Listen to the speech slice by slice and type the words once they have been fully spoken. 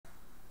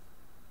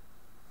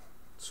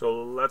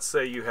So let's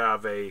say you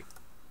have a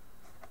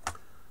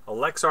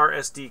Lexar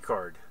SD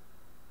card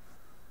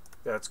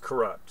that's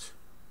corrupt.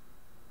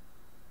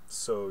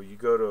 So you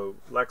go to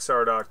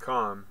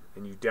Lexar.com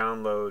and you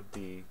download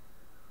the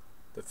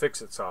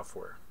fix-it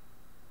software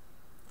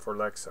for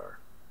Lexar.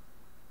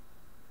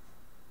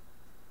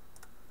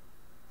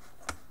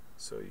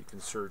 So you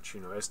can search,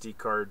 SD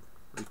card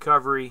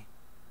recovery,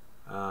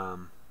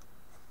 and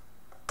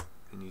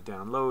you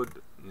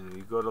download.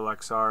 You go to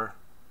Lexar.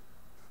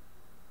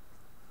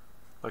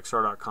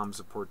 Lexar.com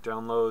support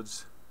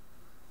downloads,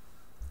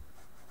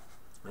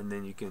 and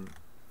then you can,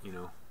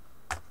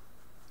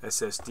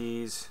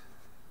 SSDs,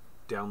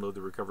 download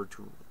the recover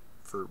tool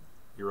for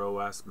your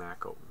OS,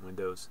 Mac,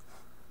 Windows,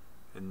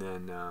 and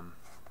then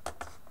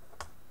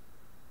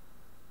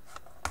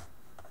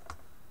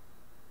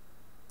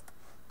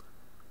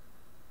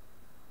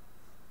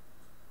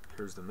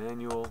here's the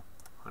manual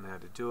on how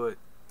to do it.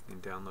 You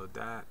can download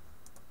that,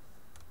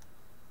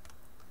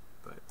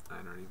 but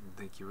I don't even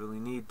think you really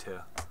need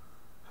to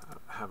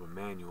have a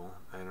manual.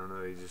 I don't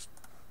know, they just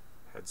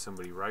had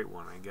somebody write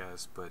one, I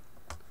guess, but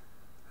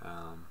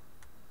let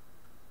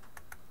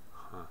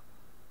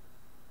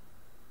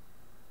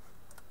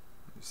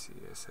me see,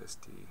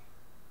 SSD,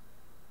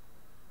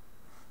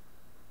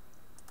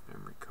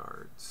 memory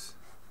cards,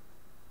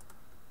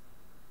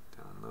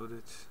 download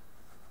it.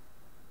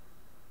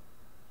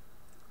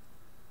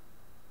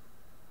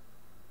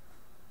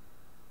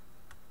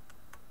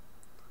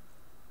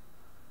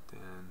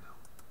 Then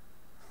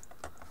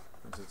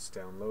once it's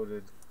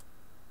downloaded,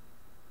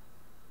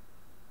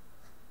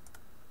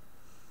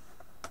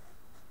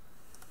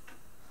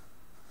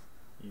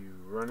 you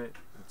run it.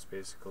 It's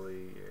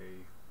basically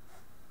a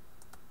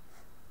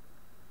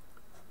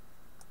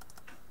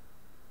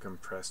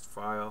compressed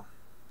file.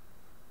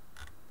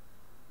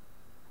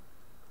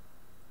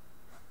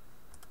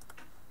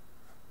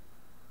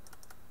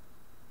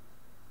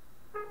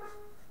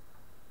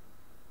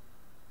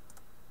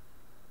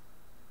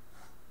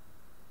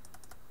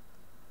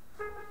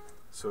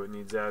 So it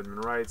needs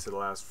admin rights.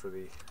 It'll ask for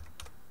the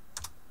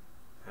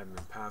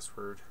admin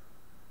password,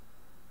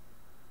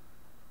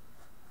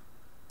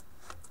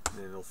 and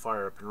then it'll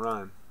fire up and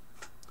run.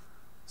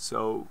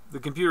 So the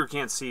computer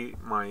can't see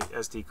my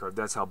SD card.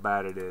 That's how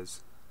bad it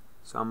is.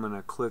 So I'm going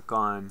to click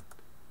on,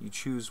 you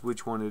choose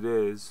which one it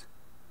is,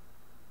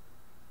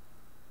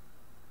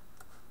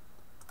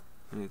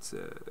 and it's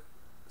a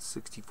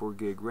 64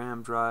 gig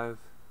RAM drive.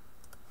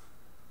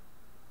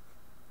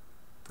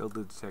 Failed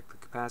to detect the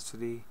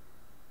capacity,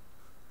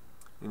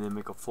 and then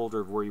make a folder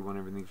of where you want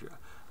everything to.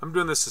 I'm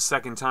doing this a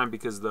second time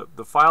because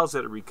the files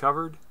that it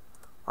recovered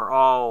are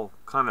all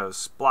kind of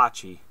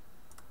splotchy,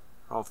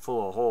 all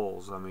full of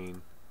holes. I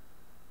mean,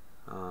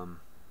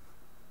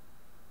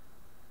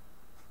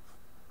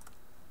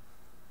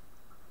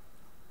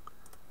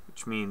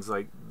 which means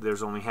like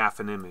there's only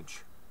half an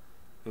image,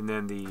 and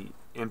then the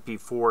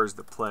MP4s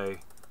that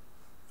play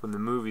from the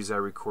movies I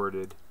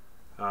recorded,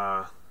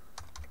 Lexar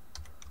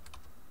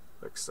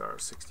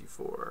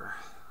 64.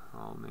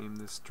 I'll name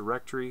this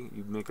directory.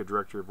 You make a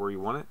directory of where you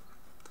want it,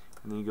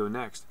 and then you go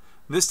next.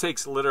 And this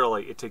takes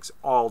literally, it takes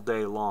all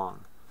day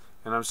long,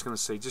 and I'm just going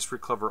to say just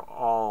recover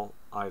all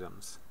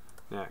items.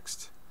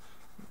 Next.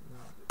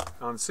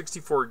 On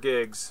 64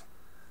 gigs,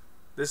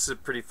 this is a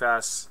pretty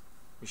fast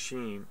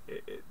machine.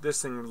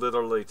 This thing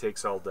literally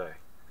takes all day.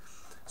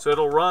 So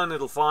it'll run,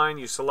 it'll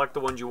find, you select the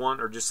ones you want,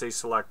 or just say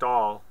select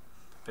all,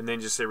 and then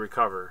just say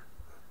recover,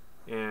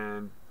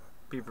 and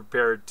be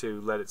prepared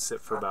to let it sit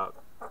for about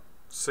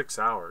 6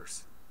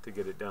 hours to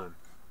get it done.